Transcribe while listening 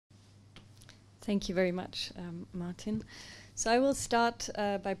Thank you very much, Martin. So I will start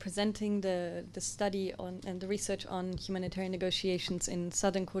by presenting the study on and the research on humanitarian negotiations in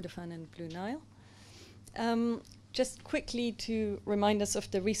southern Kordofan and Blue Nile. Just quickly to remind us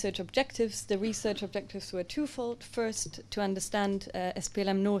of the research objectives. The research objectives were twofold. First, to understand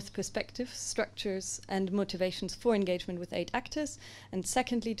SPLM North perspectives, structures, and motivations for engagement with aid actors. And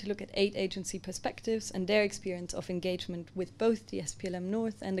secondly, to look at aid agency perspectives and their experience of engagement with both the SPLM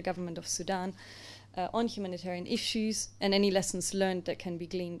North and the government of Sudan on humanitarian issues and any lessons learned that can be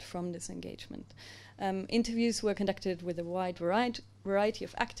gleaned from this engagement. Interviews were conducted with a wide variety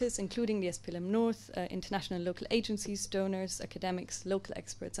of actors, including the SPLM North, international and local agencies, donors, academics, local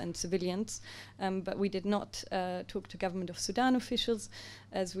experts, and civilians. But we did not talk to government of Sudan officials,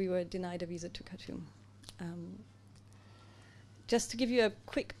 as we were denied a visa to Khartoum. Just to give you a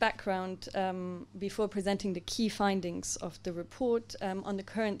quick background before presenting the key findings of the report on the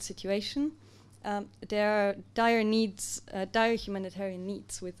current situation. There are dire humanitarian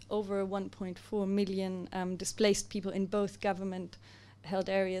needs with over 1.4 million displaced people in both government-held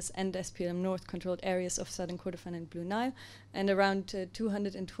areas and SPLM North-controlled areas of southern Kordofan and Blue Nile, and around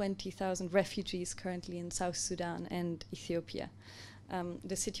 220,000 refugees currently in South Sudan and Ethiopia.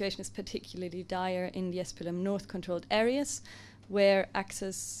 The situation is particularly dire in the SPLM North-controlled areas, where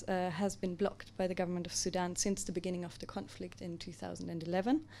access has been blocked by the government of Sudan since the beginning of the conflict in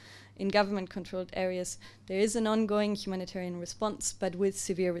 2011. In government-controlled areas, there is an ongoing humanitarian response, but with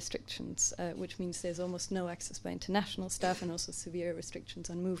severe restrictions, which means there's almost no access by international staff and also severe restrictions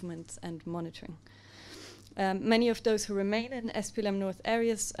on movements and monitoring. Many of those who remain in SPLM North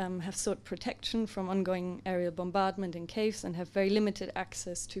areas have sought protection from ongoing aerial bombardment in caves and have very limited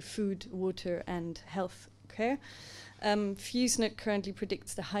access to food, water, and health care. FuseNet currently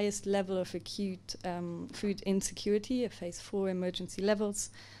predicts the highest level of acute food insecurity, a phase 4 emergency levels,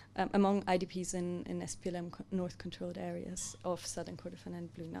 among IDPs in SPLM North-controlled areas of southern Kordofan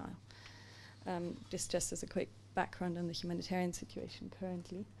and Blue Nile. This just as a quick background on the humanitarian situation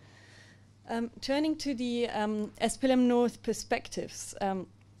currently. Turning to the SPLM North perspectives,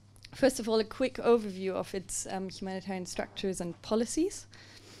 first of all, a quick overview of its humanitarian structures and policies.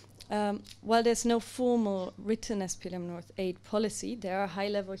 While there's no formal written SPLM North aid policy, there are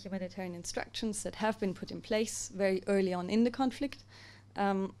high-level humanitarian instructions that have been put in place very early on in the conflict.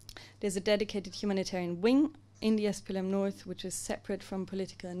 There's a dedicated humanitarian wing in the SPLM North, which is separate from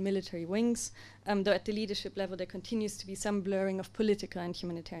political and military wings, though at the leadership level there continues to be some blurring of political and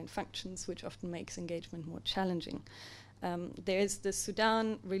humanitarian functions, which often makes engagement more challenging. There is the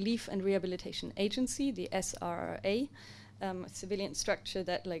Sudan Relief and Rehabilitation Agency, the SRRA, a civilian structure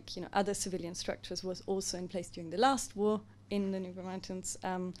that, like other civilian structures, was also in place during the last war in the Nuba Mountains,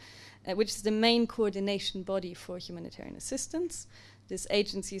 which is the main coordination body for humanitarian assistance. This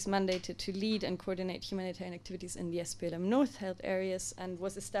agency is mandated to lead and coordinate humanitarian activities in the SPLM North-held areas and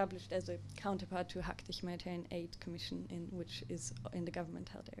was established as a counterpart to HAC, the Humanitarian Aid Commission, which is in the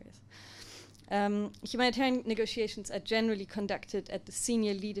government-held areas. Humanitarian negotiations are generally conducted at the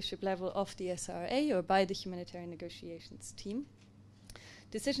senior leadership level of the SRA or by the humanitarian negotiations team.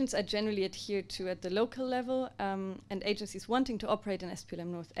 Decisions are generally adhered to at the local level, and agencies wanting to operate in SPLM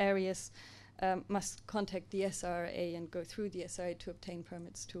North areas must contact the SRA and go through the SRA to obtain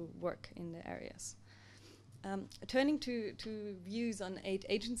permits to work in the areas. Turning to views on aid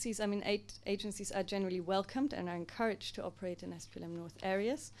agencies, aid agencies are generally welcomed and are encouraged to operate in SPLM North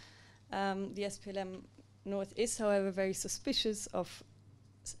areas. The SPLM North is, however, very suspicious of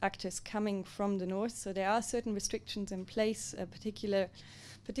actors coming from the north, so there are certain restrictions in place,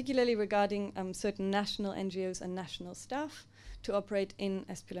 particularly regarding certain national NGOs and national staff to operate in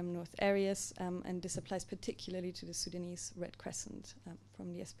SPLM North areas, and this applies particularly to the Sudanese Red Crescent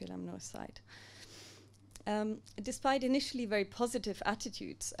from the SPLM North side. Despite initially very positive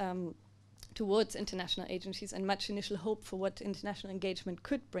attitudes towards international agencies and much initial hope for what international engagement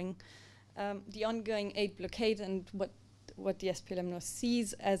could bring, the ongoing aid blockade and what the SPLM North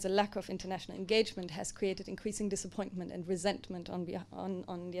sees as a lack of international engagement has created increasing disappointment and resentment on the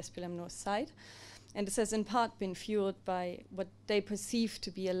SPLM North side. And this has in part been fueled by what they perceive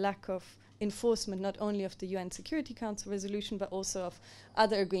to be a lack of enforcement not only of the UN Security Council resolution, but also of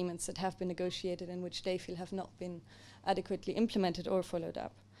other agreements that have been negotiated and which they feel have not been adequately implemented or followed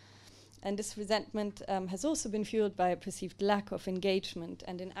up. And this resentment has also been fueled by a perceived lack of engagement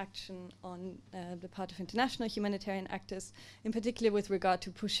and inaction on the part of international humanitarian actors, in particular with regard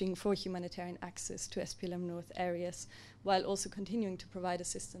to pushing for humanitarian access to SPLM North areas, while also continuing to provide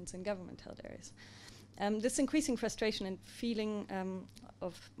assistance in government-held areas. This increasing frustration and feeling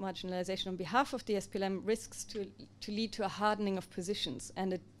of marginalization on behalf of the SPLM risks to lead to a hardening of positions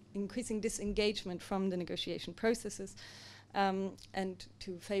and a increasing disengagement from the negotiation processes and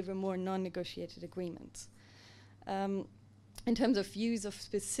to favor more non-negotiated agreements. In terms of views of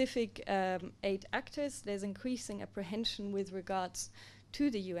specific aid actors, there's increasing apprehension with regards to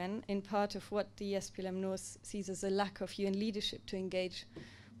the UN, in part of what the SPLM North sees as a lack of UN leadership to engage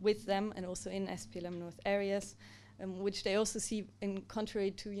with them and also in SPLM North areas, which they also see in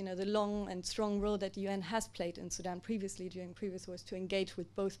contrary to the long and strong role that the UN has played in Sudan previously during previous wars to engage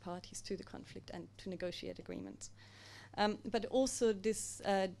with both parties to the conflict and to negotiate agreements. But also this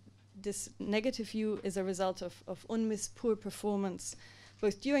negative view is a result of UNMISS poor performance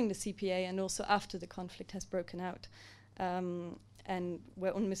both during the CPA and also after the conflict has broken out, and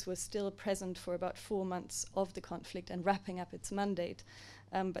where UNMISS was still present for about 4 months of the conflict and wrapping up its mandate,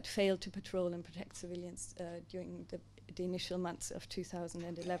 but failed to patrol and protect civilians during the initial months of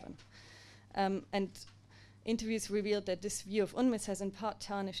 2011. And interviews revealed that this view of UNMISS has in part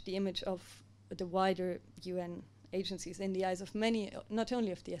tarnished the image of the wider UN agencies in the eyes of many, not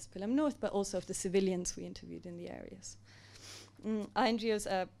only of the SPLM North, but also of the civilians we interviewed in the areas. INGOs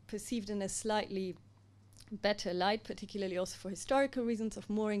are perceived in a slightly better light, particularly also for historical reasons of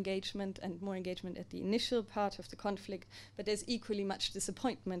more engagement at the initial part of the conflict, but there's equally much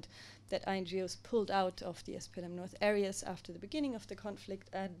disappointment that INGOs pulled out of the SPLM North areas after the beginning of the conflict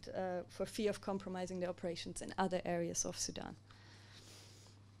and for fear of compromising their operations in other areas of Sudan.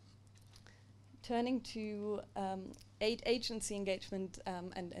 Turning to aid agency engagement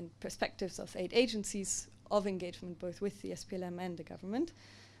and perspectives of aid agencies of engagement both with the SPLM and the government,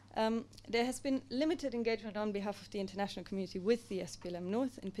 there has been limited engagement on behalf of the international community with the SPLM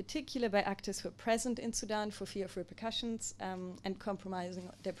North, in particular by actors who are present in Sudan for fear of repercussions and compromising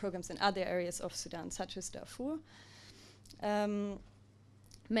their programs in other areas of Sudan, such as Darfur.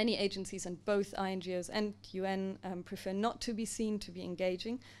 Many agencies and both INGOs and UN prefer not to be seen to be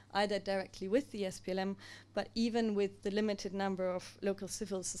engaging, either directly with the SPLM, but even with the limited number of local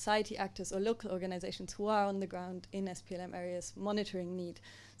civil society actors or local organizations who are on the ground in SPLM areas monitoring need.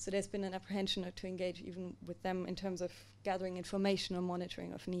 So there's been an apprehension to engage even with them in terms of gathering information or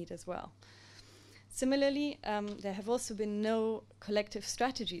monitoring of need as well. Similarly, there have also been no collective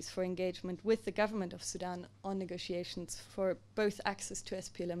strategies for engagement with the government of Sudan on negotiations for both access to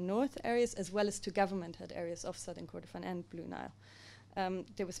SPLM North areas as well as to government-held areas of Southern Kordofan and Blue Nile.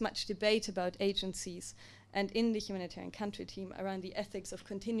 There was much debate about agencies and in the humanitarian country team around the ethics of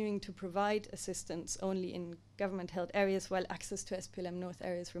continuing to provide assistance only in government-held areas while access to SPLM North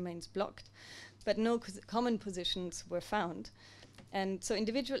areas remains blocked, but no common positions were found. And so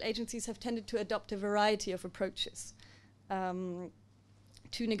individual agencies have tended to adopt a variety of approaches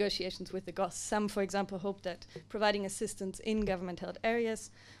to negotiations with the GOS. Some, for example, hope that providing assistance in government-held areas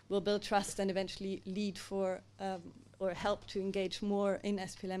will build trust and eventually lead for or help to engage more in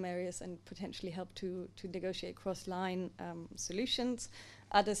SPLM areas and potentially help to negotiate cross-line solutions.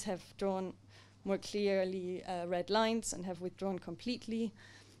 Others have drawn more clearly red lines and have withdrawn completely.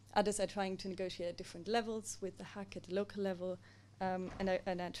 Others are trying to negotiate at different levels with the HAC at the local level, and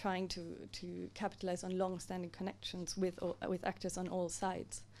are trying to capitalize on long-standing connections with actors on all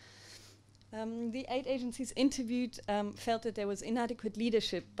sides. The aid agencies interviewed felt that there was inadequate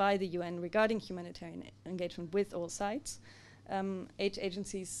leadership by the UN regarding humanitarian engagement with all sides. Aid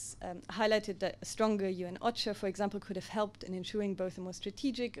agencies highlighted that a stronger UN OCHA, for example, could have helped in ensuring both a more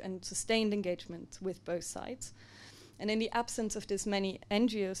strategic and sustained engagement with both sides. And in the absence of this, many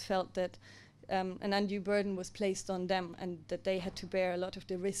NGOs felt that an undue burden was placed on them and that they had to bear a lot of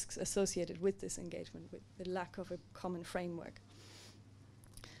the risks associated with this engagement, with the lack of a common framework.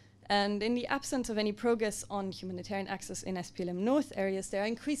 And in the absence of any progress on humanitarian access in SPLM North areas, there are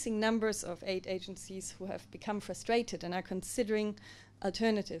increasing numbers of aid agencies who have become frustrated and are considering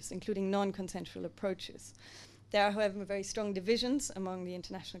alternatives, including non-consensual approaches. There are, however, very strong divisions among the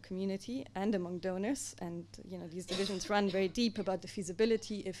international community and among donors, and these divisions run very deep about the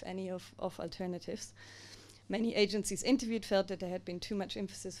feasibility, if any, of alternatives. Many agencies interviewed felt that there had been too much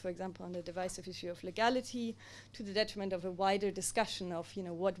emphasis, for example, on the divisive issue of legality, to the detriment of a wider discussion of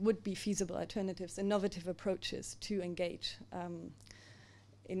what would be feasible alternatives, innovative approaches to engage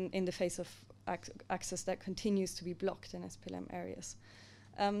in the face of access that continues to be blocked in SPLM areas.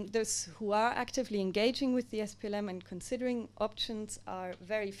 Those who are actively engaging with the SPLM and considering options are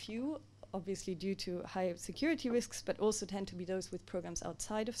very few, obviously due to high security risks, but also tend to be those with programs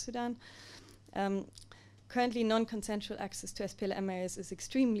outside of Sudan. Currently, non-consensual access to SPLM areas is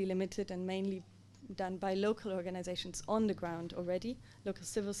extremely limited and mainly done by local organizations on the ground already, local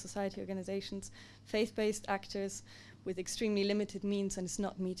civil society organizations, faith-based actors with extremely limited means, and is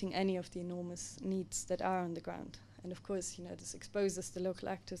not meeting any of the enormous needs that are on the ground. And of course, you know, this exposes the local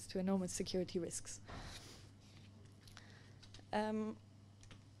actors to enormous security risks.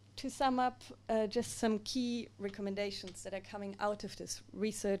 To sum up, just some key recommendations that are coming out of this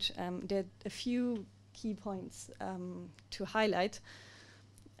research. There are a few key points to highlight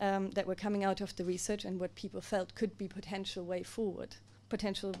that were coming out of the research and what people felt could be potential ways forward.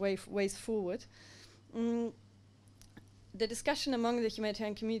 The discussion among the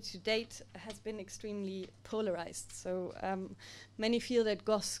humanitarian community to date has been extremely polarized. So many feel that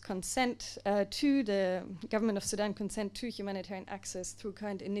GOS consent to the government of Sudan consent to humanitarian access through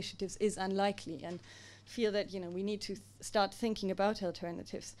current initiatives is unlikely, and feel that, you know, we need to start thinking about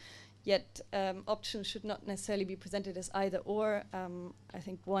alternatives. Yet options should not necessarily be presented as either or. I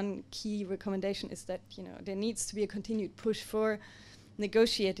think one key recommendation is that, you know, there needs to be a continued push for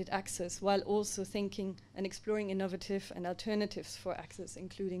negotiated access, while also thinking and exploring innovative and alternatives for access,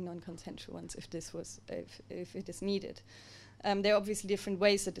 including non-consensual ones, if it is needed. There are obviously different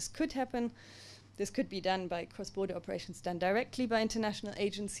ways that this could happen. This could be done by cross-border operations done directly by international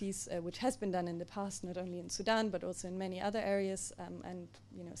agencies, which has been done in the past, not only in Sudan, but also in many other areas, and,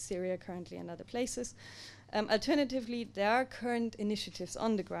 you know, Syria currently and other places. Alternatively, there are current initiatives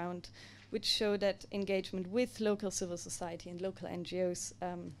on the ground which show that engagement with local civil society and local NGOs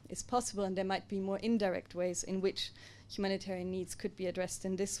is possible, and there might be more indirect ways in which humanitarian needs could be addressed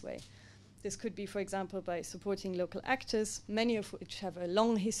in this way. This could be, for example, by supporting local actors, many of which have a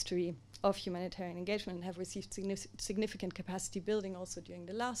long history of humanitarian engagement and have received significant capacity building also during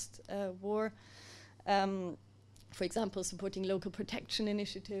the last war. For example, supporting local protection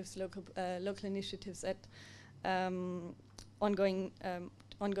initiatives, local initiatives at ongoing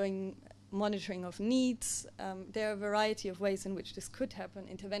monitoring of needs. There are a variety of ways in which this could happen,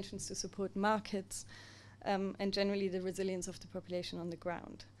 interventions to support markets, and generally the resilience of the population on the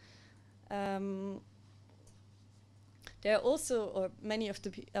ground. There are also, or many of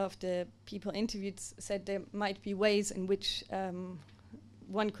the people interviewed said there might be ways in which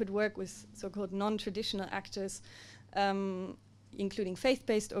one could work with so-called non-traditional actors, including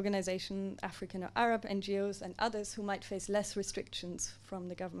faith-based organizations, African or Arab NGOs, and others who might face less restrictions from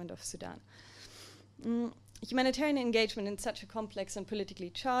the government of Sudan. Humanitarian engagement in such a complex and politically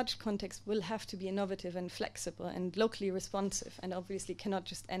charged context will have to be innovative and flexible and locally responsive, and obviously cannot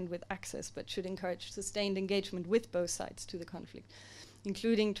just end with access, but should encourage sustained engagement with both sides to the conflict,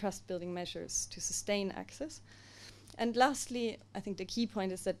 including trust-building measures to sustain access. And lastly, I think the key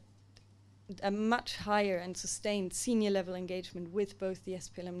point is that a much higher and sustained senior level engagement with both the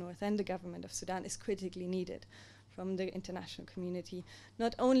SPLM North and the government of Sudan is critically needed from the international community,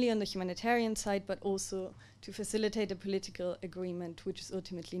 not only on the humanitarian side, but also to facilitate a political agreement, which is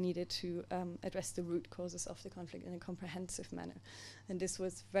ultimately needed to address the root causes of the conflict in a comprehensive manner. And this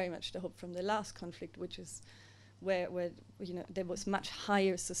was very much the hope from the last conflict, which is where you know, there was much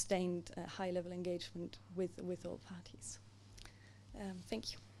higher sustained high level engagement with all parties.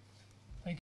 Thank you.